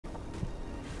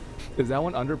Is that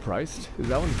one underpriced? Is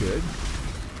that one good?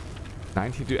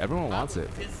 19, dude, everyone wants it.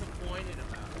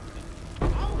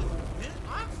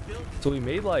 So we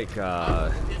made like,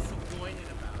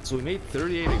 so we made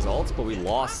 38 exalts, but we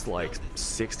lost like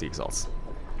 60 exalts.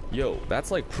 Yo, that's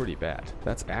like pretty bad.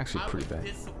 That's actually pretty bad.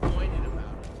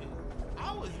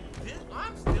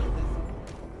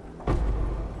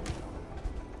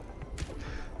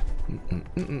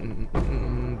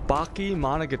 Baki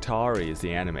Monogatari is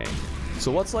the anime.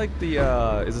 So what's like the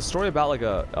is the story about like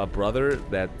a brother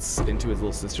that's into his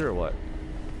little sister or what?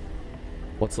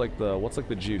 What's like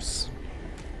the juice?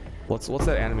 What's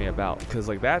that anime about? Because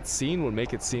like that scene would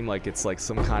make it seem like it's like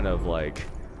some kind of like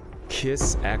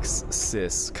kiss x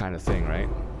sis kind of thing, right?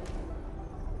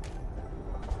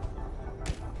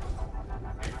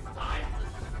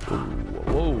 Ooh,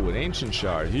 whoa, an ancient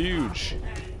shard, huge.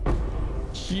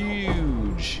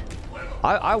 Huge.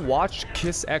 I watched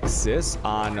Kiss X Sis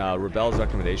on Rebel's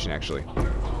recommendation actually.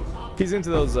 He's into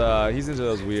those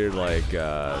weird like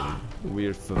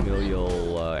weird familial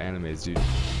animes, dude.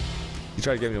 He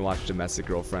tried to get me to watch Domestic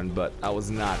Girlfriend, but I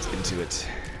was not into it.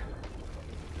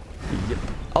 Yep.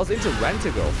 I was into Rent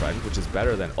a Girlfriend, which is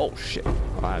better than shit.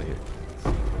 I'm out of here.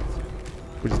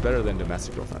 Which is better than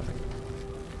Domestic Girlfriend, I think.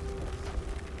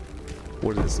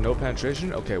 What is this? No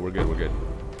penetration? Okay, we're good, we're good.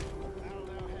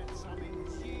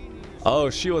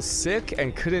 Oh, she was sick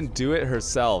and couldn't do it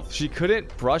herself. She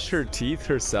couldn't brush her teeth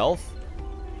herself?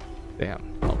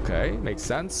 Damn. Okay, makes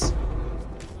sense.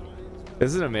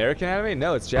 Is it an American anime?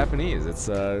 No, it's Japanese. It's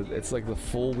like the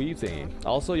full weave thingy.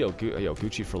 Also, yo,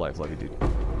 Gucci for life. Love you, dude.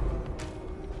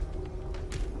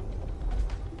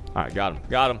 Alright, got him.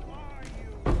 Got him.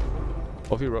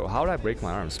 How would I break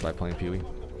my arms by playing POE?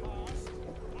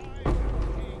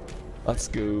 Let's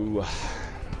go.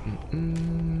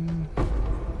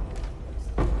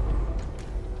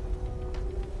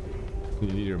 You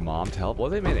need your mom to help?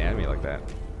 Well, they made an anime like that.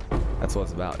 That's what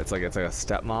it's about. It's like a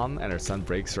stepmom and her son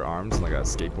breaks her arms in like a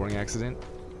skateboarding accident.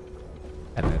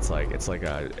 And then it's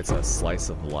a slice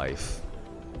of life.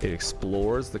 It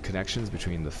explores the connections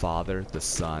between the father, the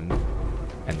son,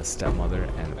 and the stepmother,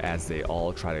 and as they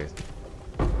all try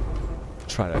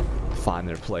to find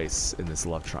their place in this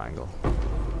love triangle.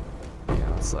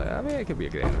 Yeah, it's like, I mean, it could be a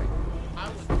good anime.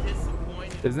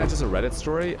 Isn't that just a Reddit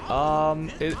story? I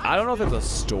don't know if it's a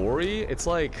story. It's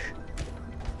like,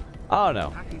 I don't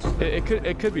know.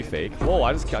 It could be fake. Whoa,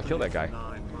 I killed that guy.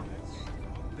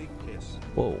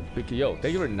 Whoa, yo,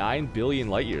 thank you for 9 billion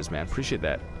light years, man. Appreciate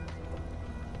that.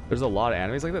 There's a lot of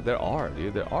animes like that. There are,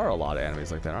 dude. There are a lot of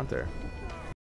animes like that, aren't there?